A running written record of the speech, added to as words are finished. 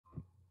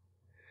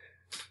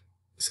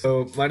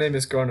So, my name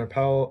is Garner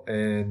Powell,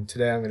 and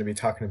today I'm going to be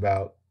talking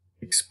about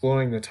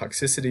exploring the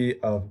toxicity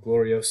of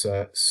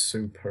Gloriosa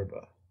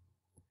superba.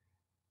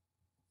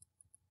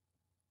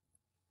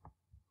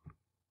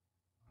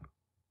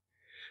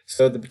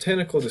 So, the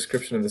botanical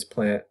description of this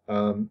plant,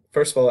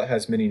 first of all, it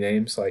has many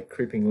names like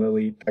creeping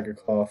lily, tiger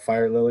claw,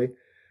 fire lily,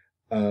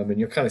 and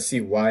you'll kind of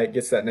see why it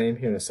gets that name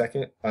here in a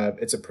second.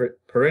 It's a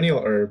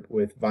perennial herb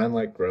with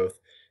vine-like growth.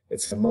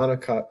 It's a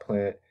monocot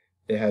plant.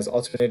 It has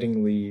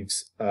alternating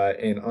leaves,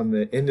 and on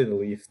the end of the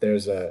leaf,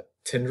 there's a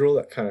tendril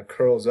that kind of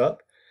curls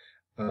up.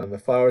 The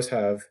flowers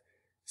have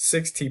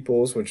six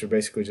tepals, which are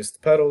basically just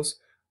the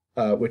petals,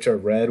 which are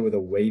red with a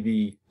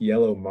wavy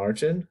yellow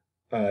margin.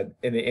 And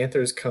the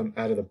anthers come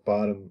out of the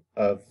bottom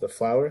of the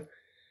flower.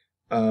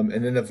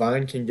 And then the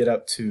vine can get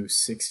up to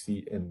 6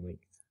 feet in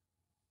length.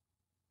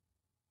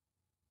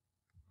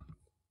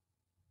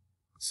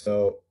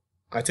 So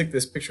I took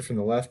this picture from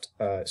the left,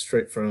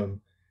 straight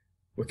from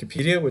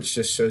Wikipedia, which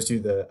just shows you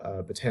the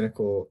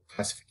botanical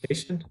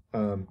classification.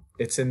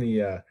 It's in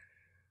the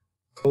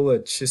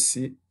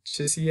Colachiaceae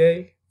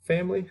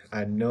family.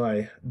 I know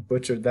I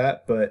butchered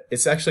that, but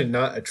it's actually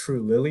not a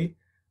true lily,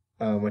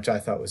 which I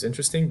thought was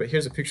interesting. But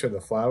here's a picture of the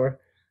flower,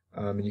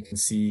 and you can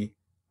see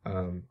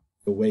the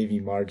wavy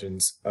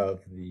margins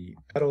of the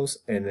petals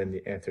and then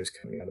the anthers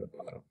coming out of the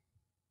bottom.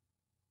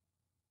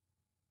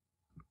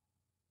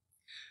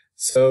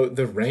 So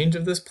the range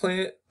of this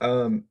plant,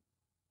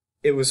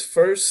 it was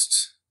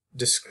first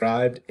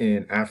described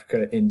in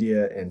Africa,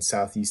 India, and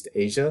Southeast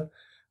Asia,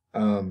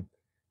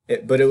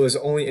 but it was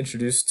only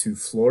introduced to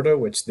Florida,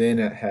 which then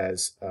it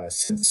has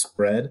since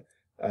spread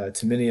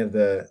to many of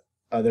the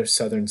other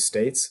southern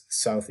states,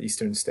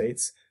 southeastern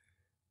states.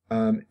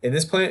 And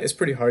this plant is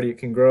pretty hardy. It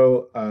can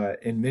grow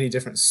in many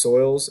different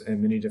soils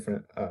and many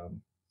different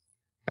kind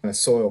of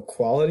soil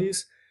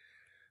qualities.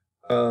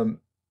 And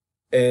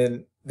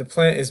the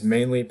plant is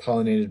mainly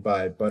pollinated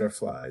by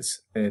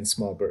butterflies and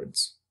small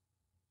birds.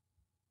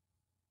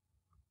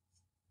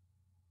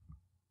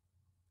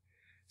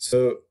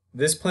 So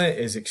this plant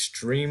is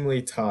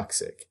extremely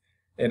toxic,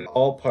 and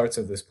all parts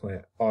of this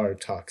plant are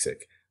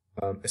toxic,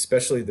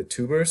 especially the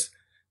tubers,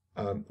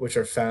 which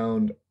are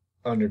found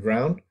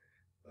underground.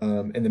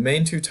 And the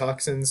main two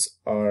toxins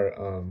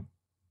are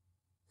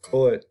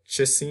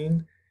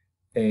colchicine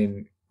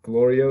and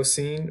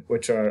gloriosine,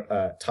 which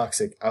are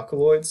toxic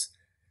alkaloids.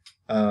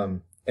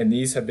 And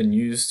these have been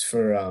used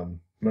for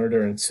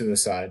murder and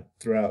suicide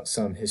throughout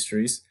some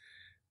histories.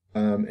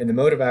 And the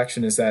mode of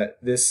action is that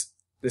this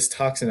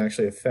toxin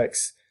actually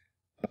affects,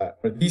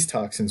 or these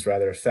toxins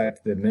rather,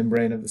 affect the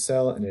membrane of the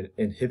cell, and it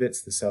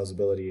inhibits the cell's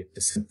ability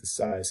to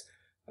synthesize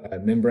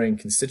membrane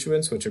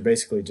constituents, which are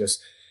basically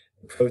just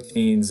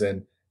proteins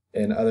and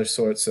other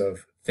sorts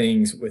of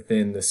things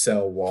within the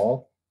cell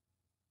wall.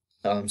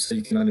 So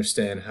you can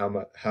understand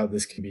how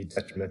this can be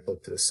detrimental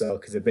to the cell,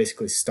 because it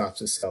basically stops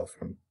the cell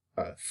from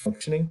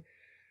functioning.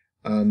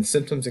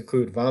 Symptoms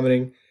include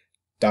vomiting,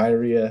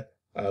 diarrhea,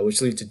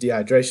 which lead to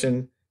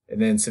dehydration,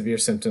 and then severe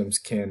symptoms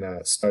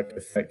can start to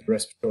affect the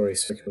respiratory,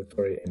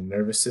 circulatory, and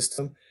nervous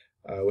system,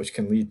 which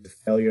can lead to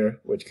failure,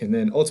 which can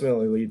then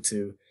ultimately lead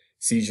to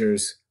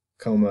seizures,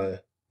 coma,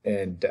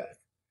 and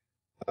death.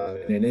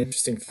 And an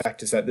interesting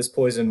fact is that this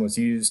poison was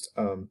used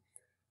on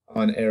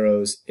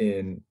arrows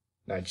in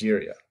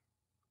Nigeria.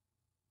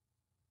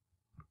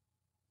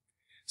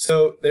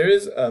 So there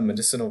is a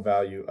medicinal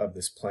value of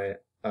this plant.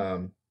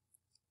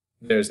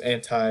 There's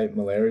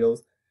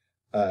anti-malarial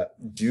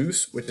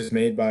juice, which is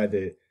made by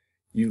the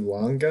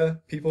Ulanga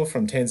people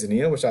from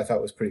Tanzania, which I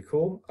thought was pretty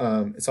cool.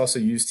 It's also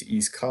used to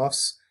ease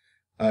coughs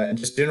and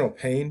just general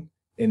pain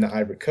in the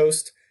Ivory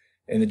Coast.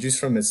 And the juice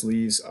from its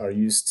leaves are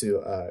used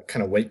to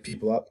kind of wake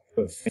people up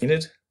who have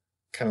fainted,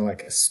 kind of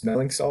like a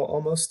smelling salt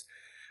almost.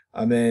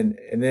 And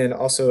then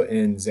also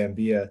in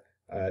Zambia,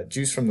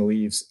 juice from the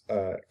leaves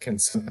can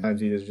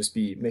sometimes either just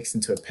be mixed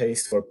into a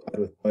paste or applied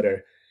with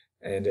butter,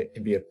 and it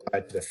can be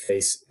applied to the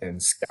face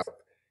and scalp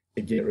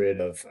to get rid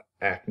of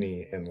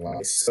acne and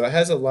lice. So it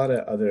has a lot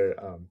of other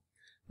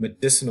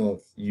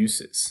medicinal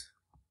uses.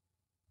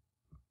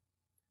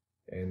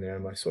 And there are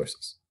my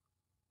sources.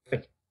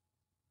 Thank you.